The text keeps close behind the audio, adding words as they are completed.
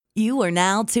You are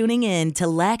now tuning in to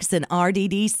Lex and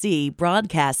RDDC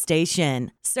broadcast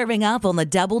station, serving up on the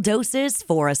double doses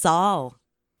for us all.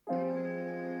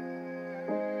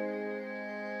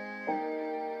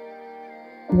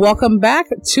 Welcome back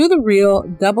to the Real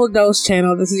Double Dose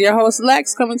channel. This is your host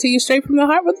Lex, coming to you straight from the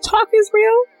heart where the talk is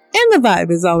real and the vibe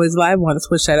is always live. I want to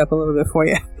switch that up a little bit for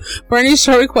you. For any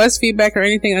show requests, feedback, or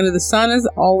anything under the sun, as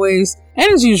always, and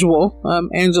as usual,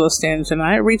 Angela standing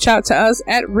tonight, reach out to us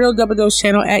at Real Double Dose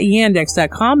channel at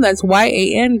yandex.com. That's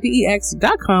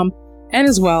YANDEX.com, and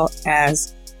as well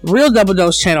as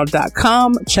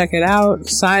realdoubledosechannel.com. Check it out.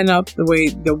 Sign up the way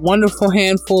the wonderful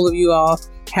handful of you all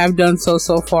have done so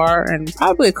far, and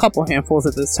probably a couple handfuls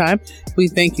at this time. We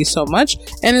thank you so much.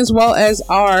 And as well as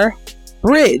our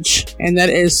bridge, and that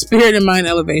is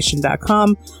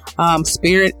spiritandmindelevation.com.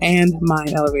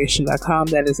 Spiritandmindelevation.com.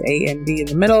 That is AND in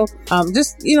the middle.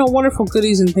 Just, wonderful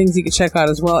goodies and things you can check out,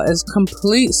 as well as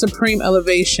Complete Supreme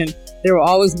Elevation. There will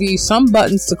always be some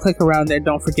buttons to click around there.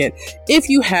 Don't forget, if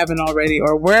you haven't already,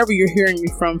 or wherever you're hearing me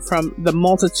from the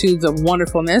multitudes of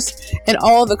wonderfulness and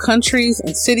all the countries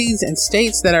and cities and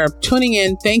states that are tuning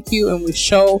in, thank you. And we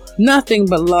show nothing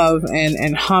but love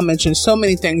and homage and so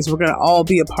many things we're going to all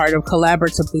be a part of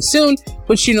collaboratively soon,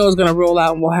 which is going to roll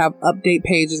out, and we'll have update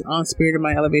pages on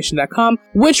spiritandmindelevation.com,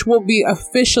 which will be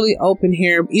officially open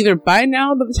here either by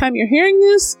now, by the time you're hearing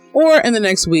this, or in the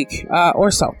next week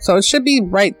or so. So it should be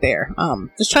right there.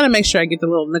 Just trying to make sure I get the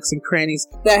little nooks and crannies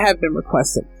that have been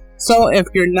requested. So if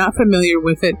you're not familiar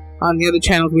with it, on the other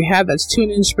channels we have, that's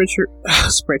TuneIn, Stitcher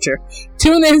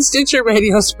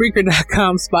Radio,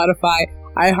 Spreaker.com, Spotify,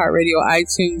 iHeartRadio,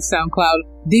 iTunes, SoundCloud,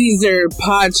 Deezer,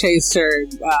 Podchaser,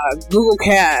 Google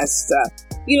Cast.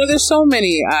 There's so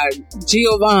many.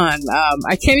 Giovanni.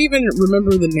 I can't even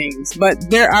remember the names, but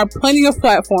there are plenty of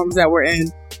platforms that we're in.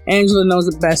 Angela knows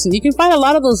it best, and you can find a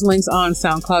lot of those links on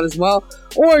SoundCloud as well,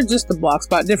 or just the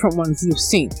Blogspot, different ones you've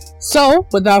seen. So,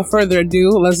 without further ado,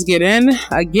 let's get in.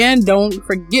 Again, don't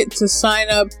forget to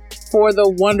sign up for the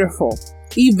wonderful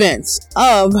events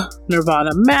of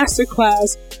Nirvana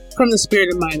Masterclass from the Spirit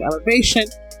and Mind Elevation.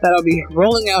 That'll be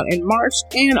rolling out in March,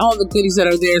 and all the goodies that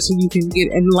are there so you can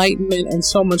get enlightenment and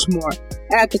so much more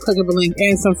at the click of a link,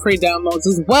 and some free downloads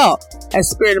as well at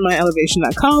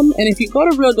spiritandmindelevation.com. And if you go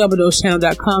to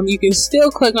realdoubledosechannel.com, you can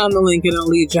still click on the link and it'll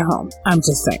lead you home. I'm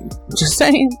just saying.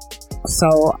 So,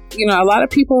 a lot of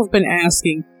people have been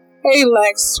asking, hey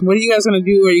Lex, what are you guys going to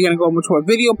do? Are you going to go over to a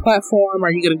video platform?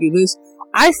 Are you going to do this?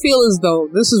 I feel as though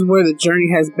this is where the journey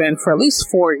has been for at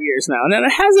least 4 years now. Now, there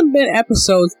hasn't been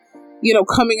episodes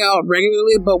coming out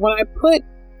regularly, but when I put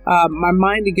my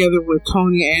mind together with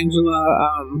Tony, Angela,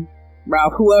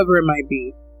 Ralph, whoever it might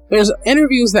be, there's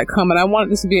interviews that come, and I want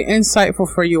this to be insightful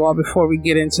for you all before we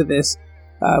get into this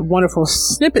wonderful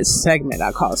snippet segment.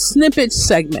 I call it snippet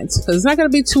segments, because it's not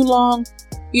going to be too long.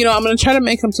 I'm going to try to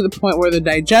make them to the point where they're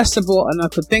digestible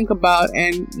enough to think about,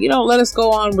 and let us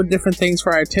go on with different things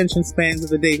for our attention spans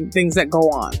of the day, things that go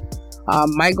on.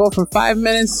 Might go for 5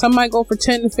 minutes. Some might go for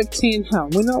 10 to 15.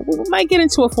 We might get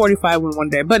into a 45 one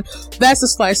day, but that's a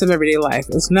slice of everyday life.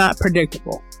 It's not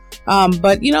predictable.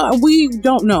 But we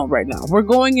don't know right now. We're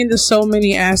going into so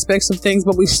many aspects of things,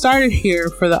 but we started here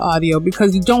for the audio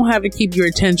because you don't have to keep your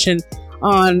attention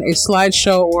on a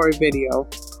slideshow or a video.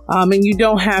 And you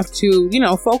don't have to,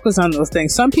 focus on those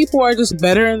things. Some people are just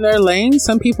better in their lanes.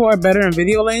 Some people are better in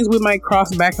video lanes. We might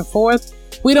cross back and forth.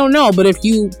 We don't know, but if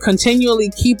you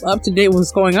continually keep up to date with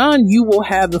what's going on, you will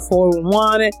have the 411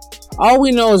 on it. All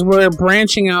we know is we're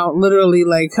branching out literally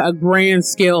like a grand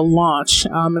scale launch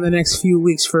in the next few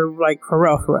weeks for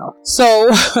real. So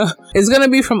it's going to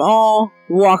be from all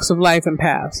walks of life and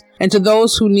paths. And to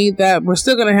those who need that, we're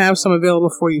still going to have some available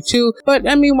for you too. But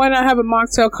why not have a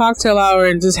mocktail cocktail hour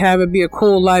and just have it be a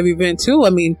cool live event too?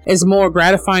 It's more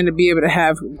gratifying to be able to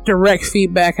have direct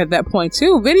feedback at that point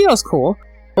too. Video's cool.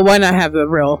 But why not have the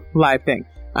real live thing?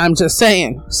 I'm just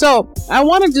saying. So I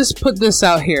want to just put this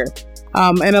out here.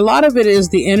 And a lot of it is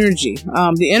the energy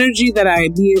that I,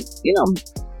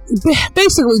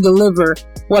 basically deliver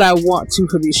what I want to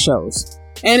for these shows.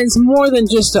 And it's more than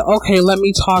just let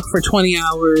me talk for 20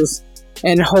 hours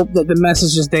and hope that the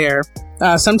message is there.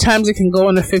 Sometimes it can go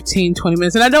into 15, 20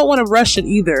 minutes. And I don't want to rush it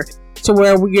either to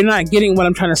where you're not getting what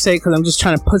I'm trying to say because I'm just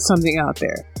trying to put something out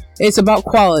there. It's about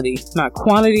quality, not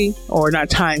quantity or not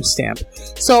timestamp.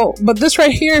 So, but this right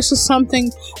here is just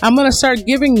something I'm going to start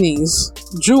giving these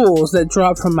jewels that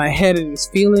drop from my head and these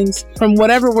feelings from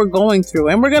whatever we're going through.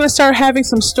 And we're going to start having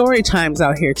some story times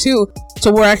out here too,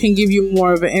 to where I can give you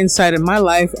more of an insight in my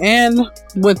life. And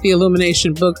with the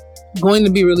Illumination book, going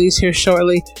to be released here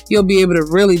shortly, you'll be able to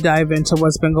really dive into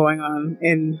what's been going on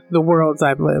in the worlds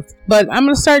I've lived. But I'm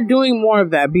going to start doing more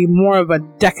of that, be more of a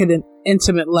decadent,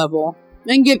 intimate level,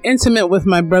 and get intimate with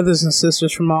my brothers and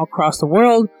sisters from all across the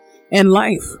world and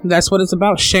life. That's what it's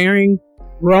about, sharing,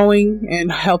 growing,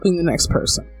 and helping the next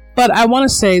person. But I want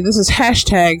to say this is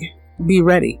hashtag be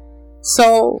ready.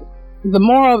 So the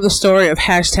moral of the story of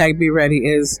hashtag be ready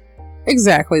is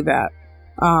exactly that.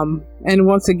 And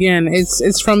once again,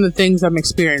 it's from the things I'm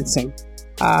experiencing,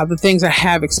 the things I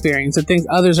have experienced, the things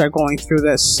others are going through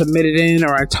that's submitted in,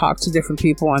 or I talk to different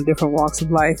people on different walks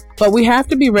of life. But we have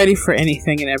to be ready for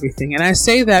anything and everything. And I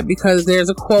say that because there's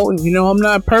a quote, and I'm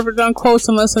not perfect on quotes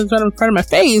unless it's right in front of my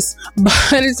face,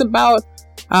 but it's about,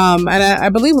 and I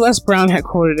believe Les Brown had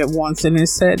quoted it once, and it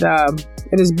said,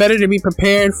 it is better to be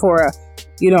prepared for a,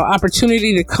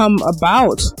 opportunity to come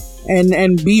about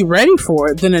and be ready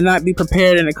for it than to not be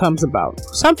prepared and it comes about.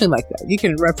 Something like that. You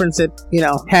can reference it,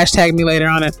 hashtag me later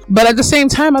on it. But at the same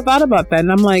time, I thought about that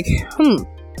and I'm like,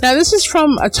 Now this is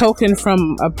from a token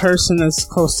from a person that's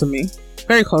close to me,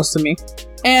 very close to me.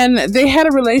 And they had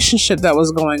a relationship that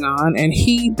was going on, and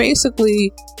he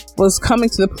basically was coming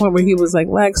to the point where he was like,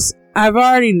 Lex, I've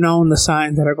already known the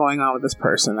signs that are going on with this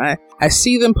person. I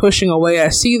see them pushing away. I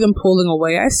see them pulling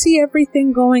away. I see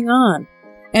everything going on.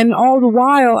 And all the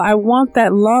while, I want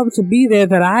that love to be there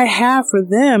that I have for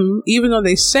them. Even though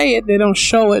they say it, they don't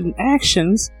show it in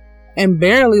actions and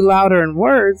barely louder in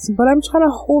words, but I'm trying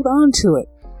to hold on to it.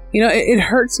 It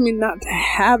hurts me not to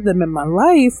have them in my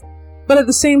life, but at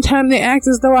the same time, they act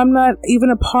as though I'm not even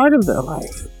a part of their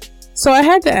life. So I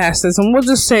had to ask this, and we'll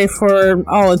just say for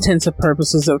all intents and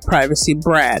purposes of privacy,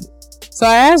 Brad. So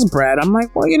I asked Brad, I'm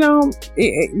like, well,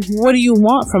 what do you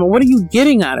want from it? What are you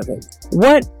getting out of it?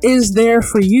 What is there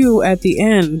for you at the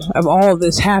end of all of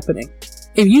this happening?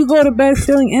 If you go to bed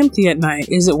feeling empty at night,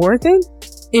 is it worth it?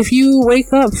 If you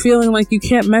wake up feeling like you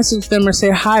can't message them or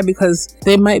say hi because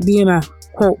they might be in a,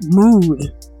 quote, mood,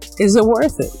 is it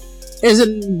worth it? Is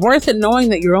it worth it knowing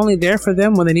that you're only there for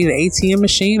them when they need an ATM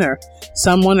machine or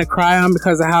someone to cry on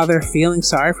because of how they're feeling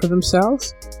sorry for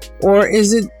themselves? Or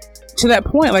is it to that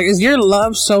point, like, is your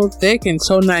love so thick and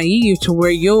so naive to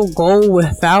where you'll go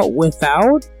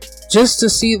without just to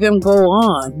see them go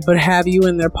on, but have you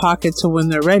in their pocket to when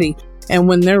they're ready? And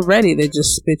when they're ready, they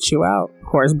just spit you out. Of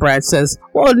course, Brad says,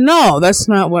 well, no, that's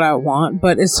not what I want,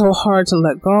 but it's so hard to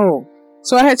let go.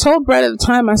 So I had told Brad at the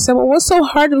time, I said, well, what's so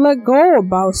hard to let go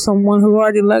about someone who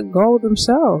already let go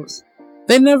themselves?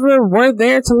 They never were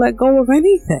there to let go of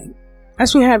anything.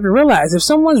 That's what we have to realize. If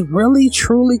someone's really,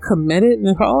 truly committed, and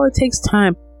if it takes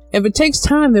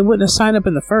time, they wouldn't have signed up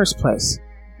in the first place.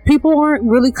 People aren't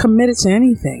really committed to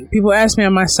anything. People ask me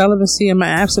on my celibacy and my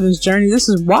abstinence journey. This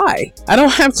is why. I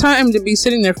don't have time to be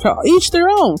sitting there for each their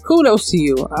own. Kudos to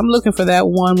you. I'm looking for that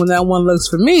one when that one looks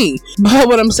for me. But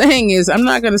what I'm saying is I'm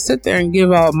not going to sit there and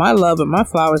give all my love and my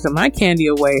flowers and my candy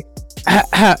away,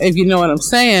 if you know what I'm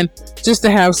saying, just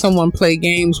to have someone play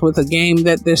games with a game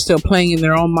that they're still playing in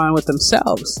their own mind with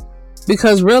themselves.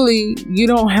 Because really, you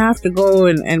don't have to go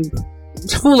and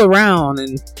fool around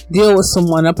and deal with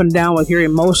someone up and down with your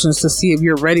emotions to see if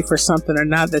you're ready for something or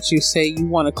not that you say you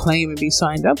want to claim and be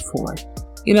signed up for.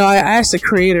 I ask the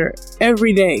Creator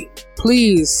every day,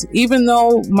 please, even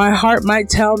though my heart might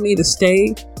tell me to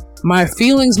stay, my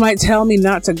feelings might tell me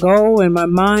not to go, and my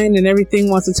mind and everything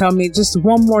wants to tell me just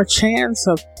one more chance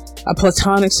of a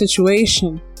platonic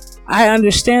situation. I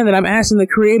understand that I'm asking the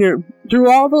Creator,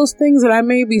 through all those things that I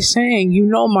may be saying, you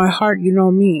know my heart, you know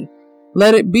me.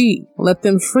 Let it be. Let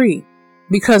them free.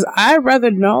 Because I'd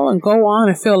rather know and go on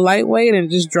and feel lightweight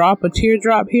and just drop a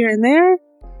teardrop here and there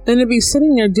than to be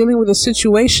sitting there dealing with a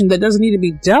situation that doesn't need to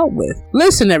be dealt with.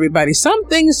 Listen, everybody, some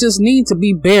things just need to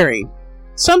be buried.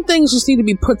 Some things just need to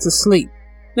be put to sleep.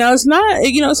 Now, it's not,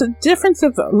 it's a difference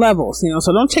of levels,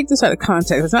 so don't take this out of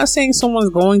context. It's not saying someone's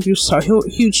going through a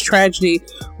huge tragedy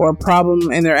or a problem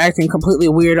and they're acting completely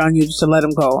weird on you just to let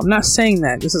them go. I'm not saying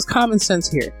that. This is common sense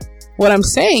here. What I'm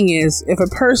saying is, if a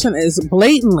person is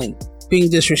blatantly being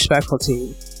disrespectful to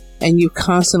you and you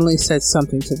constantly said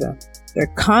something to them,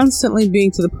 they're constantly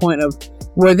being to the point of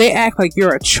where they act like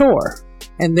you're a chore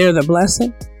and they're the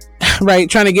blessing, right?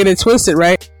 Trying to get it twisted,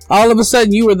 right? All of a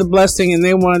sudden you were the blessing and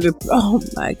they wanted to, oh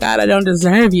my God, I don't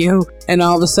deserve you. And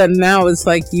all of a sudden now it's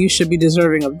like you should be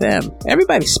deserving of them.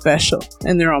 Everybody's special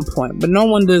in their own point, but no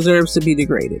one deserves to be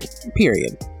degraded,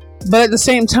 period. But at the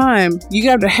same time, you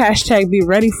got to hashtag be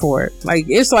ready for it. Like,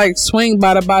 it's like swing,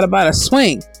 bada,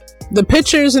 swing. The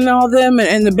pitchers and all them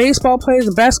and the baseball players,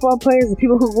 the basketball players, the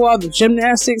people who go out, the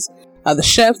gymnastics, the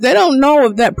chefs, they don't know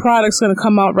if that product's going to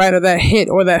come out right, or that hit,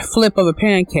 or that flip of a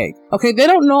pancake. Okay, they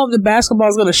don't know if the basketball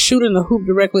is going to shoot in the hoop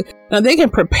directly. Now, they can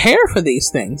prepare for these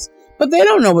things, but they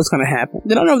don't know what's going to happen.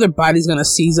 They don't know if their body's going to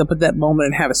seize up at that moment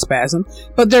and have a spasm,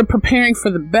 but they're preparing for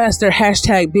the best. They're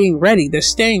hashtag being ready. They're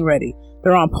staying ready.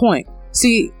 They're on point.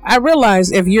 See, I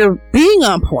realize if you're being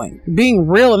on point, being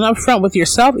real and upfront with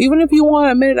yourself, even if you want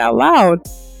to admit it out loud,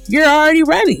 you're already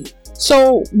ready.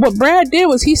 So what Brad did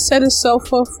was he set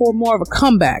himself up for more of a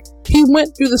comeback. He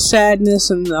went through the sadness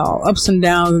and the ups and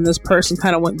downs, and this person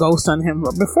kind of went ghost on him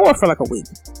before for like a week.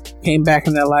 Came back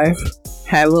in their life,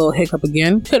 had a little hiccup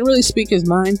again, couldn't really speak his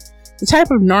mind. The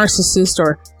type of narcissist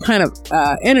or kind of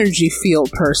energy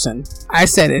field person, I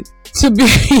said it, to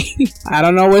be. I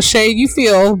don't know what shade you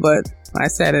feel, but I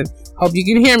said it. Hope you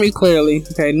can hear me clearly.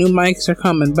 Okay, new mics are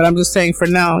coming, but I'm just saying for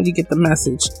now, you get the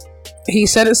message. He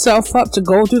set himself up to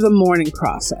go through the mourning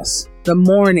process. The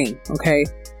mourning, okay?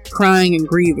 Crying and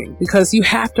grieving. Because you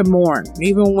have to mourn.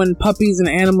 Even when puppies and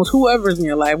animals, whoever's in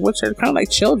your life, which are kind of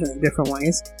like children in different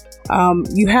ways,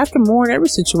 you have to mourn every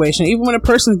situation. Even when a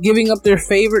person's giving up their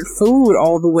favorite food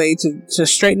all the way to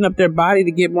straighten up their body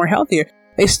to get more healthier,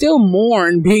 they still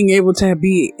mourn being able to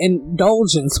be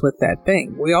indulgence with that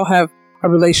thing. We all have a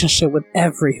relationship with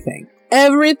everything.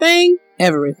 Everything.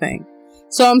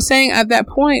 So I'm saying at that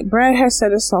point, Brad has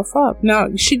set himself up. Now,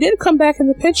 she did come back in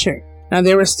the picture. Now,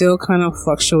 they were still kind of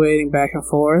fluctuating back and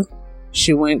forth.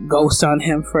 She went ghost on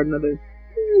him for another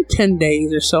 10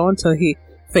 days or so until he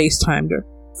FaceTimed her,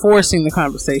 forcing the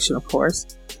conversation, of course,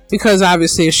 because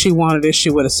obviously if she wanted it, she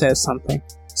would have said something.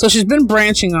 So she's been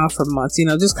branching off for months,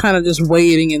 just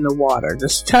wading in the water,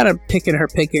 just trying to pick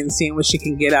and seeing what she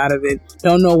can get out of it.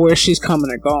 Don't know where she's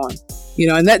coming or going,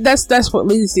 and that's what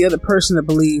leads the other person to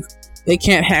believe they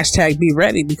can't hashtag be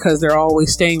ready because they're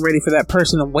always staying ready for that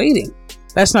person and waiting.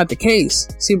 That's not the case.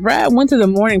 See, Brad went through the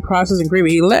mourning process and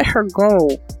grieving. He let her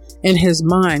go in his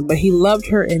mind, but he loved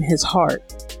her in his heart.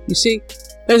 You see,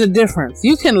 there's a difference.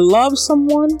 You can love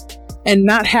someone and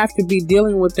not have to be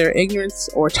dealing with their ignorance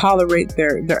or tolerate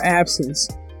their absence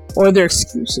or their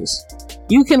excuses.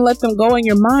 You can let them go in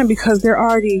your mind because they're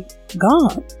already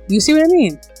gone. You see what I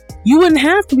mean? You wouldn't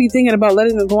have to be thinking about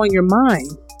letting them go in your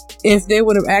mind if they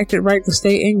would have acted right to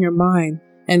stay in your mind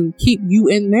and keep you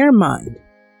in their mind.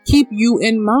 Keep you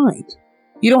in mind.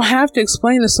 You don't have to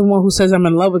explain to someone who says, I'm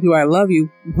in love with you, I love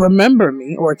you, remember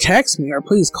me, or text me, or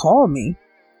please call me.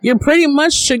 You pretty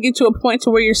much should get to a point to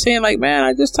where you're saying, like, man,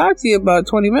 I just talked to you about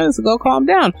 20 minutes ago, calm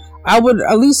down. I would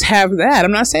at least have that.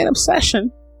 I'm not saying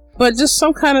obsession, but just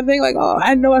some kind of thing like, oh,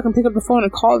 I know I can pick up the phone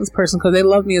and call this person because they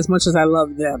love me as much as I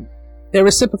love them. They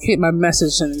reciprocate my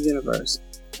message in the universe.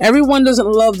 Everyone doesn't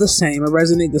love the same or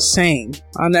resonate the same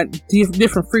on that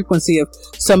different frequency of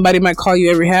somebody might call you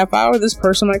every half hour. This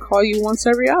person might call you once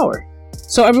every hour.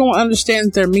 So everyone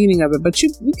understands their meaning of it, but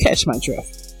you catch my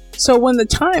drift. So when the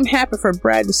time happened for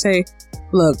Brad to say,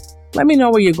 look, let me know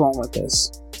where you're going with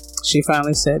this, she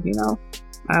finally said,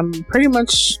 I'm pretty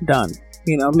much done.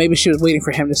 Maybe she was waiting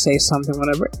for him to say something,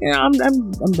 whatever. I'm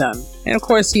done. And of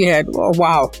course he had, oh,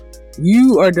 wow,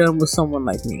 you are done with someone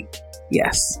like me.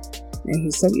 Yes. And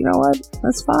he said, you know what?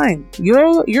 That's fine.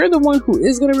 You're the one who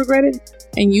is going to regret it,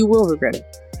 and you will regret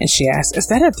it. And she asked, is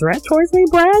that a threat towards me,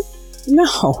 Brad?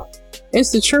 No,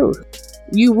 it's the truth.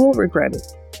 You will regret it.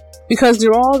 Because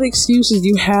through all the excuses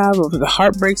you have over the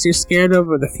heartbreaks you're scared of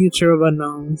or the future of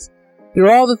unknowns, through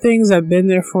all the things that have been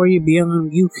there for you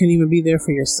beyond you can even be there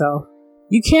for yourself,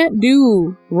 you can't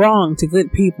do wrong to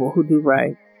good people who do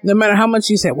right. No matter how much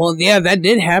you say, well, yeah, that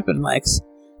did happen, Lex.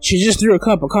 She just threw a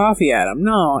cup of coffee at him.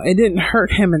 No, it didn't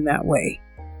hurt him in that way.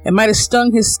 It might have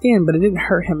stung his skin, but it didn't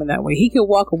hurt him in that way. He could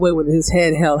walk away with his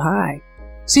head held high.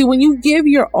 See, when you give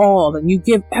your all and you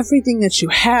give everything that you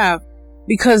have,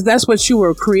 because that's what you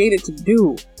were created to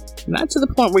do, not to the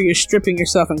point where you're stripping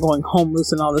yourself and going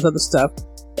homeless and all this other stuff.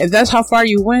 If that's how far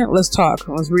you went, let's talk.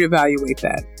 Let's reevaluate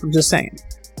that. I'm just saying.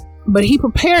 But he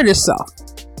prepared himself.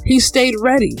 He stayed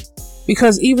ready.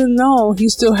 Because even though he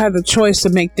still had the choice to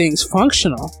make things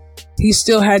functional, he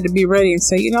still had to be ready and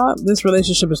say, you know what, this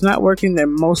relationship is not working. They're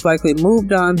most likely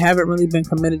moved on, haven't really been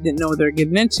committed, didn't know what they're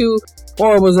getting into,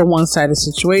 or it was a one-sided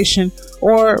situation,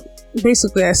 or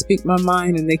basically I speak my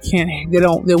mind and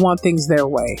they want things their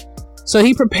way. So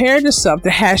he prepared himself to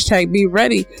hashtag be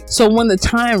ready. So when the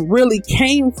time really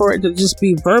came for it to just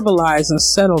be verbalized and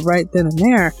settled right then and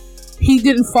there, he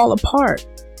didn't fall apart.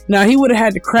 Now, he would have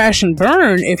had to crash and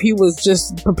burn if he was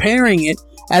just preparing it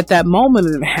at that moment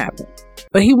and it happened.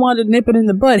 But he wanted to nip it in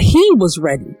the bud. He was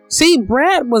ready. See,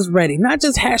 Brad was ready. Not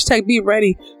just hashtag be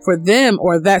ready for them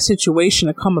or that situation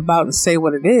to come about and say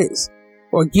what it is.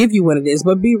 or give you what it is,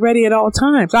 but be ready at all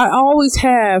times. I always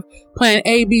have plan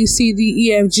A, B, C, D,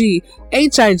 E, F, G,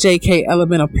 H, I, J, K, L,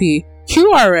 M, N, O, P,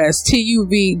 Q, R, S, T, U,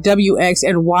 V, W, X,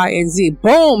 and Y, and Z.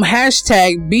 Boom.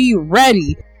 Hashtag be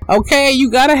ready. Okay, you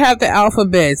gotta have the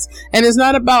alphabets. And it's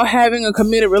not about having a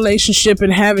committed relationship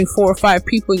and having 4 or 5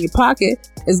 people in your pocket.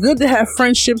 It's good to have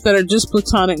friendships that are just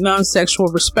platonic, non-sexual,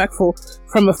 respectful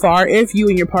from afar, if you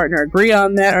and your partner agree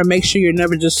on that, or make sure you're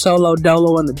never just solo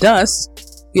dolo in the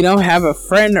dust. You know, have a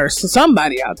friend or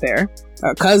somebody out there,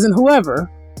 a cousin, whoever,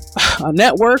 a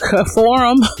network, a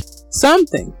forum,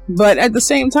 something. But at the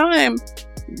same time,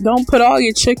 don't put all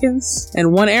your chickens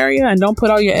in one area and don't put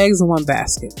all your eggs in one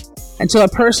basket until a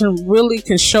person really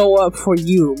can show up for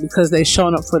you because they've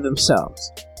shown up for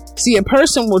themselves. See, a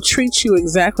person will treat you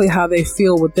exactly how they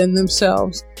feel within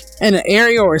themselves in an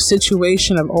area or a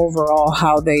situation of overall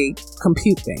how they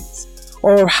compute things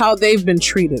or how they've been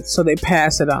treated, so they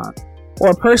pass it on.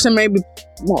 Or a person may be,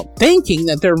 thinking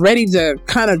that they're ready to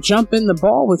kind of jump in the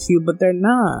ball with you, but they're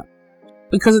not.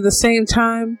 Because at the same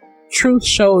time, truth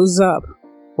shows up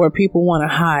where people want to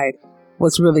hide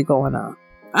what's really going on.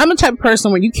 I'm the type of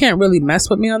person where you can't really mess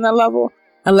with me on that level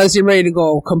unless you're ready to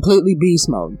go completely beast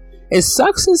mode. It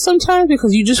sucks sometimes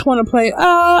because you just want to play,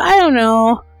 I don't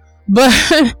know, but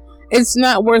it's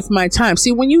not worth my time.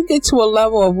 See, when you get to a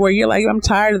level of where you're like, I'm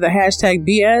tired of the hashtag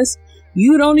BS,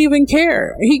 you don't even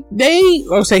care. He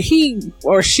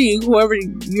or she, whoever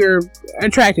you're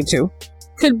attracted to,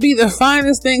 could be the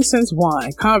finest thing since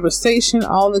wine. Conversation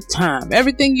all the time.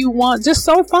 Everything you want, just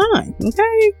so fine.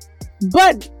 Okay?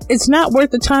 But it's not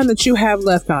worth the time that you have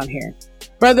left on here.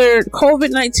 Whether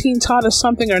COVID-19 taught us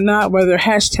something or not, whether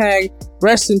hashtag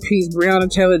rest in peace, Breonna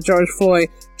Taylor, George Floyd,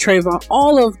 Trayvon,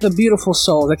 all of the beautiful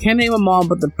souls. I can't name them all,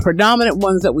 but the predominant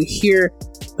ones that we hear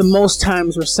the most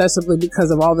times recessively because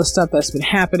of all the stuff that's been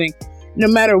happening. No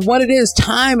matter what it is,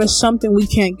 time is something we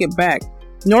can't get back.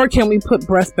 Nor can we put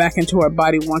breath back into our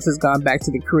body once it's gone back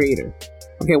to the creator.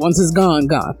 Okay, once it's gone.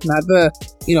 Not the,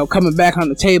 coming back on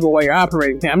the table while you're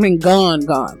operating. I mean, gone.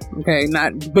 Okay,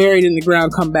 not buried in the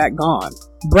ground, come back, gone.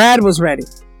 Brad was ready.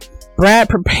 Brad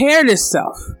prepared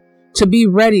himself to be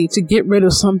ready to get rid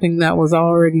of something that was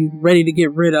already ready to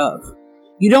get rid of.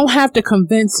 You don't have to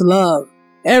convince love.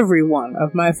 Every one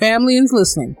of my family is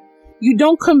listening. You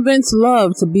don't convince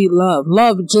love to be love.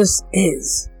 Love just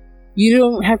is. You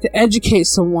don't have to educate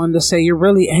someone to say you're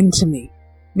really into me.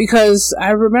 Because I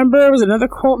remember it was another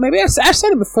quote, maybe I've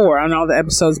said it before on all the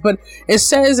episodes, but it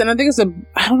says, and I think it's I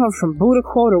don't know if from Buddha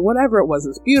quote or whatever it was,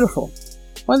 it's beautiful.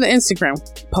 One of the Instagram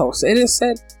posts, it is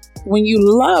said, when you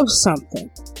love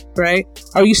something, right,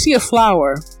 or you see a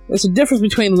flower, there's a difference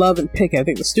between love and pick. I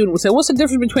think the student would say, what's the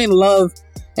difference between love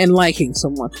and liking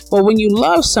someone? Well, when you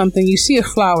love something, you see a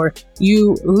flower,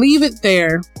 you leave it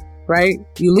there, right?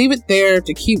 You leave it there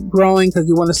to keep growing because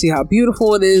you want to see how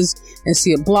beautiful it is and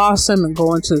see it blossom and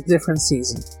go into a different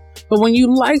season. But when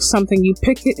you like something, you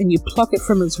pick it and you pluck it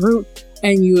from its root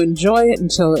and you enjoy it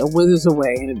until it withers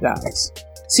away and it dies.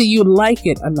 See, you like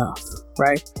it enough,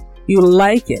 right? You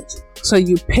like it. So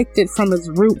you picked it from its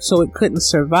root so it couldn't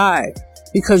survive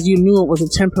because you knew it was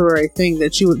a temporary thing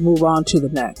that you would move on to the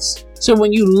next. So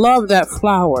when you love that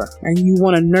flower and you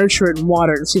want to nurture it and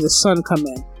water it and see the sun come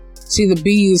in, see the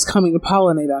bees coming to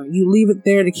pollinate on it, you leave it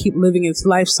there to keep living its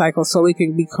life cycle so it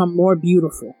can become more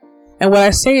beautiful. And what I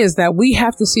say is that we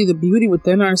have to see the beauty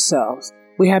within ourselves.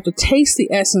 We have to taste the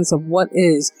essence of what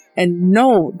is and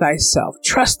know thyself,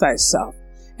 trust thyself.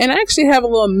 And I actually have a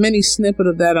little mini snippet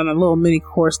of that on a little mini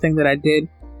course thing that I did.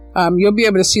 You'll be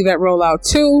able to see that roll out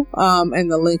too.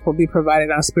 And the link will be provided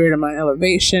on Spirit of Mind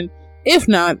Elevation. If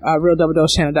not,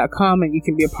 realdoubledosechannel.com, and you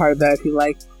can be a part of that if you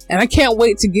like. And I can't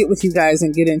wait to get with you guys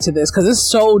and get into this because it's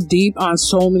so deep on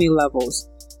so many levels.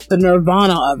 The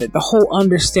nirvana of it, the whole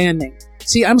understanding.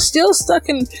 See, I'm still stuck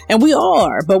in, and we all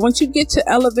are, but once you get to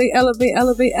elevate,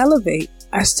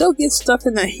 I still get stuck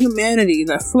in that humanity,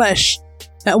 that flesh,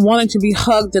 that wanting to be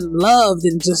hugged and loved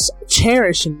and just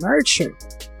cherished and nurtured.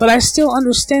 But I still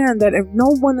understand that if no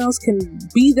one else can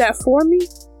be that for me,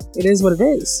 it is what it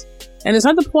is. And it's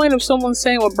not the point of someone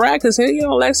saying, well, Brad could say,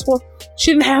 Lex, well,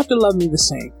 she didn't have to love me the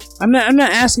same. I'm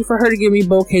not asking for her to give me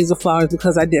bouquets of flowers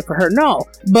because I did for her. No.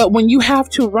 But when you have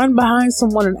to run behind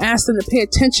someone and ask them to pay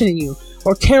attention to you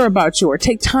or care about you or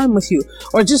take time with you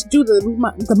or just do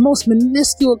the most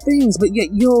minuscule things, but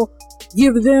yet you'll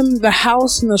give them the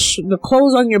house and the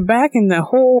clothes on your back and the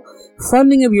whole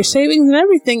funding of your savings and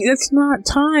everything, it's not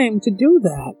time to do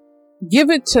that.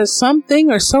 Give it to something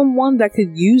or someone that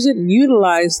could use it and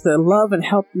utilize the love and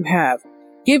help you have.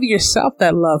 Give yourself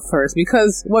that love first,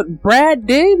 because what Brad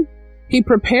did, he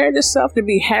prepared himself to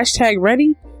be hashtag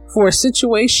ready for a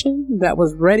situation that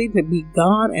was ready to be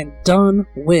gone and done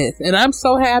with. And I'm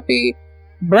so happy,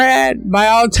 Brad, by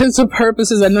all intents and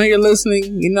purposes. I know you're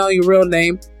listening. You know your real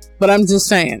name. But I'm just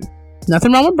saying,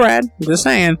 nothing wrong with Brad. I'm just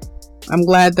saying, I'm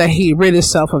glad that he rid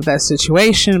himself of that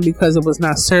situation because it was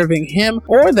not serving him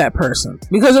or that person.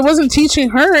 Because it wasn't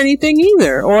teaching her anything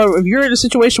either. Or if you're in a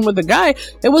situation with a guy,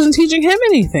 it wasn't teaching him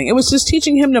anything. It was just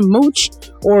teaching him to mooch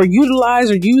or utilize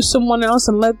or use someone else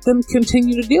and let them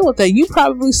continue to deal with that. You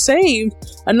probably saved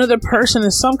another person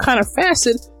in some kind of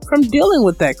facet from dealing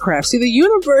with that crap. See, the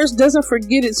universe doesn't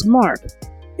forget its mark.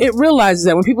 It realizes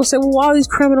that when people say, well, all these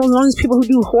criminals and all these people who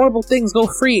do horrible things go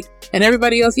free, and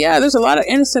everybody else, yeah, there's a lot of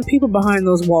innocent people behind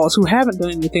those walls who haven't done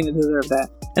anything to deserve that.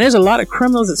 And there's a lot of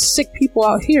criminals and sick people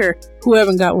out here who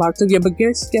haven't got locked up yet. But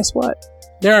guess what?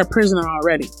 They're a prisoner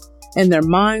already. In their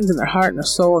minds and their heart and their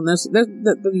soul. And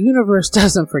the universe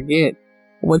doesn't forget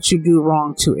what you do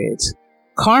wrong to it.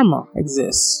 Karma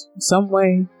exists in some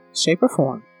way, shape, or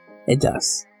form. It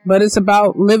does. But it's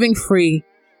about living free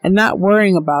and not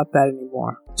worrying about that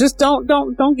anymore. Just don't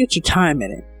get your time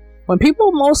in it. When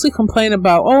people mostly complain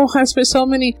about, oh, I spent so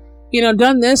many,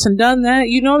 done this and done that,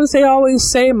 you notice they always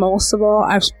say, most of all,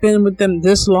 I've been with them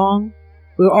this long,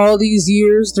 through all these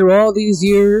years, through all this.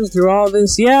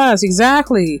 Yes,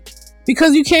 exactly.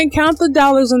 Because you can't count the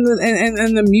dollars and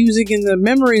the music and the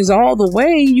memories all the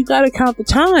way. You got to count the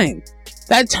time.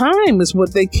 That time is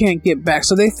what they can't get back.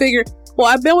 So they figure, well,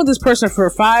 I've been with this person for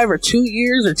 5 or 2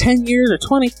 years or 10 years or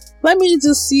 20. Let me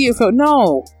just see if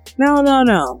no. Hell,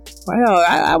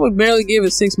 I would barely give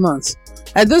it 6 months.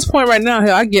 At this point right now,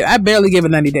 hell, I barely give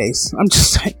it 90 days. I'm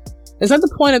just saying. It's not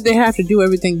the point that they have to do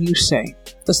everything you say.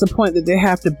 It's the point that they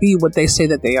have to be what they say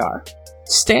that they are.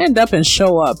 Stand up and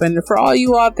show up. And for all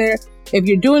you out there, if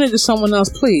you're doing it to someone else,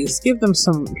 please give them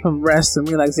some rest and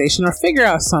relaxation or figure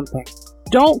out something.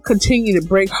 Don't continue to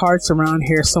break hearts around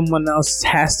here someone else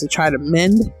has to try to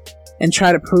mend and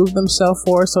try to prove themselves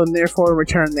for, so therefore in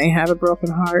return they have a broken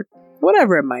heart.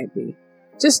 Whatever it might be.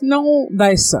 Just know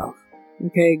thyself.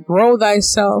 Okay? Grow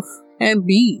thyself and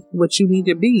be what you need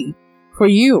to be for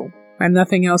you, and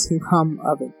nothing else can come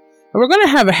of it. And we're going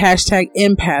to have a hashtag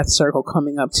empath circle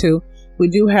coming up too. We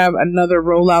do have another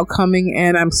rollout coming,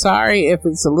 and I'm sorry if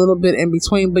it's a little bit in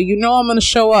between, but I'm going to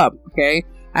show up. Okay?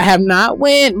 I have not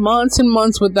went months and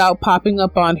months without popping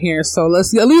up on here, so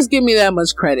let's at least give me that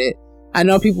much credit. I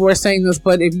know people were saying this,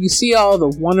 but if you see all the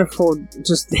wonderful,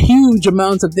 just huge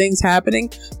amounts of things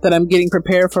happening that I'm getting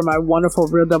prepared for my wonderful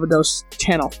Real Double Dose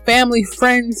channel family,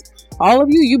 friends, all of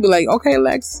you be like, okay,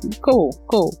 Lex, cool.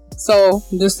 So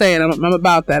I'm just saying, I'm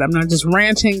about that. I'm not just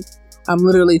ranting. I'm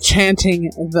literally chanting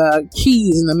the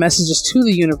keys and the messages to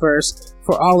the universe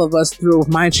for all of us through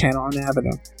my channel on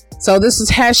Avenue. So this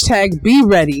is hashtag be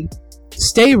ready,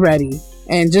 stay ready,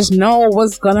 and just know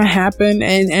what's going to happen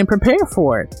and prepare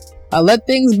for it. Let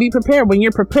things be prepared. When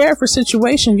you're prepared for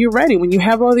situations, you're ready. When you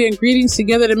have all the ingredients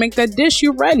together to make that dish,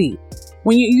 you're ready.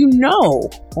 When you know,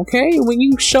 okay? When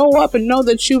you show up and know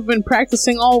that you've been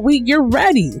practicing all week, you're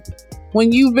ready.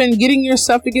 When you've been getting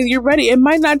yourself together, you're ready. It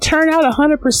might not turn out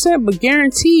 100%, but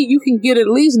guarantee you can get at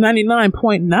least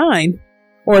 99.9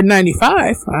 or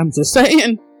 95. I'm just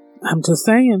saying.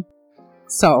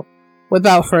 So,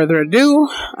 without further ado,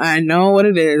 I know what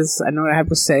it is. I know what I have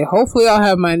to say. Hopefully I'll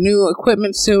have my new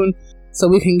equipment soon so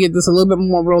we can get this a little bit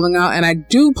more rolling out. And I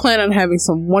do plan on having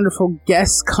some wonderful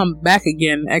guests come back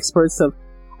again, experts of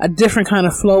a different kind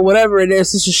of flow, whatever it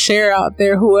is, just to share out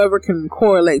there, whoever can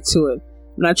correlate to it.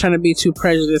 I'm not trying to be too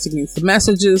prejudiced against the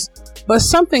messages, but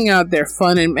something out there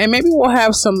fun. And maybe we'll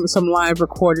have some live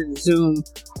recorded Zoom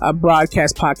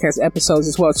broadcast podcast episodes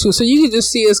as well too. So you can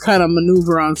just see us kind of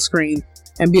maneuver on screen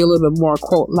and be a little bit more,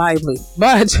 quote, lively.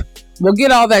 But we'll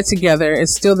get all that together.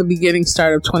 It's still the beginning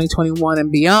start of 2021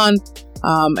 and beyond.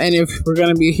 And if we're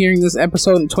going to be hearing this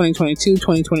episode in 2022,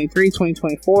 2023,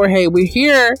 2024, hey, we're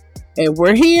here. And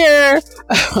we're here.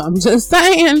 I'm just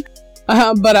saying.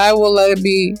 But I will let it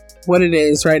be what it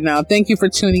is right now. Thank you for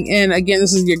tuning in. Again,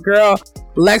 this is your girl,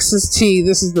 Lexus T.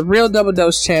 This is the Real Double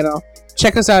Dose channel.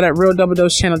 Check us out at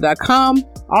realdoubledosechannel.com.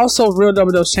 Also,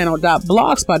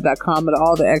 realdoubledosechannel.blogspot.com and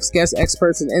all the ex-guest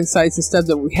experts and insights and stuff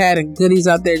that we had and goodies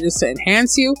out there just to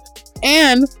enhance you.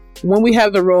 And when we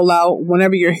have the rollout,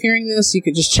 whenever you're hearing this, you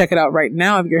can just check it out right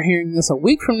now. If you're hearing this a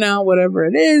week from now, whatever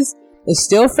it is, it's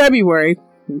still February.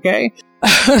 Okay.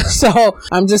 So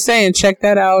I'm just saying, check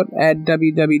that out at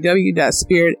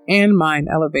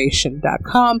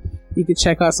www.spiritandmindelevation.com. You can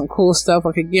check out some cool stuff.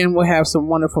 Like, again, we'll have some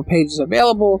wonderful pages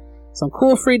available, some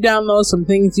cool free downloads, some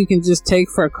things you can just take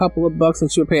for a couple of bucks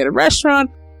that you'll pay at a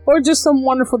restaurant, or just some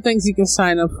wonderful things you can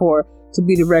sign up for to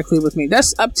be directly with me.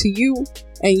 That's up to you,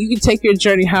 and you can take your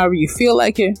journey however you feel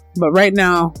like it. But right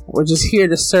now, we're just here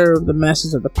to serve the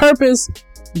message of the purpose.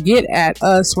 Get at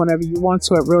us whenever you want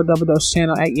to at Real Double Dose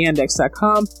Channel at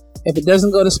yandex.com. If it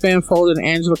doesn't go to spam folder and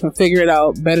Angela can figure it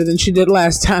out better than she did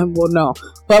last time, we'll know.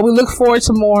 But we look forward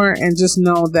to more, and just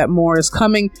know that more is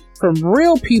coming from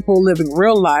real people living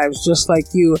real lives just like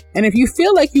you. And if you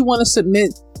feel like you want to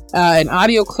submit an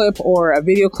audio clip or a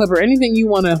video clip or anything you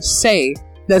want to say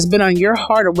that's been on your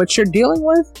heart or what you're dealing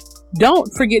with,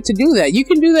 don't forget to do that. You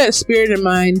can do that at Spirit and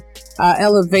Mind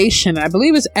Elevation. I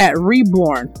believe it's at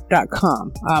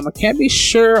reborn.com. I can't be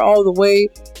sure all the way,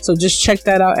 so just check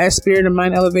that out at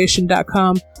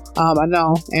spiritandmindelevation.com. I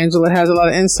know Angela has a lot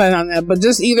of insight on that, but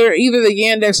just either the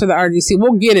Yandex or the RDC,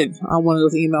 we'll get it on one of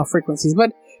those email frequencies.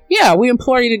 But yeah, we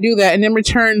implore you to do that, and in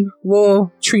return,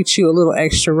 we'll treat you a little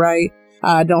extra right.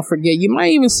 Don't forget, you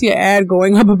might even see an ad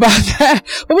going up about that,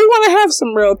 but we want to have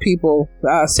some real people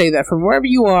say that from wherever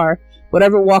you are,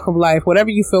 whatever walk of life, whatever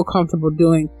you feel comfortable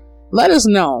doing. Let us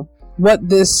know what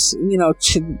this,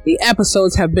 the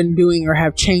episodes have been doing or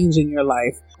have changed in your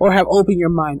life or have opened your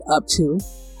mind up to.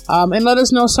 And let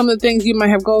us know some of the things you might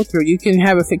have gone through. You can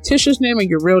have a fictitious name or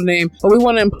your real name, but we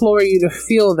want to implore you to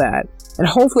feel that. And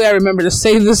hopefully I remember to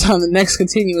save this on the next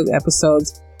continuous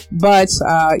episodes. But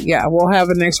we'll have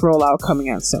a next rollout coming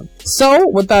out soon. So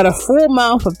without a full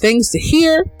mouth of things to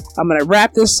hear, I'm going to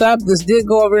wrap this up. This did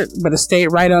go over, but it stayed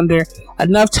right under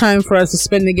enough time for us to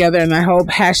spend together. And I hope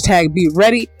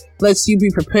 #BeReady lets you be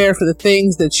prepared for the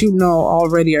things that you know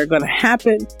already are going to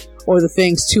happen or the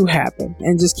things to happen.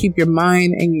 And just keep your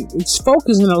mind and just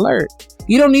focus and alert.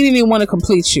 You don't need anyone to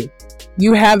complete you.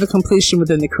 You have the completion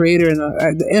within the Creator and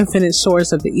the infinite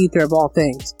source of the ether of all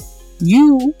things.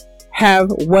 You have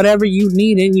whatever you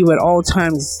need in you at all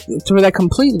times for that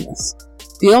completeness.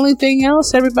 The only thing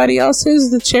else everybody else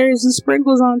is the cherries and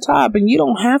sprinkles on top, and you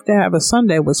don't have to have a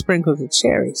sundae with sprinkles of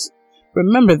cherries.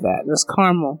 Remember that. That's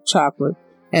caramel, chocolate,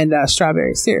 and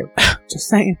strawberry syrup. Just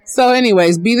saying. So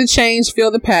anyways, be the change, feel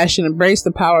the passion, embrace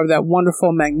the power of that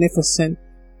wonderful, magnificent,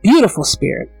 beautiful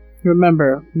spirit.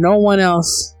 Remember, no one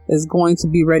else is going to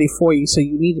be ready for you, so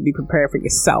you need to be prepared for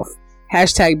yourself.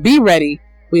 #BeReady.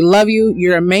 We love you.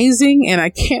 You're amazing. And I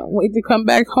can't wait to come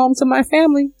back home to my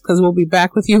family, because we'll be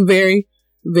back with you very,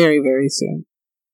 very, very soon.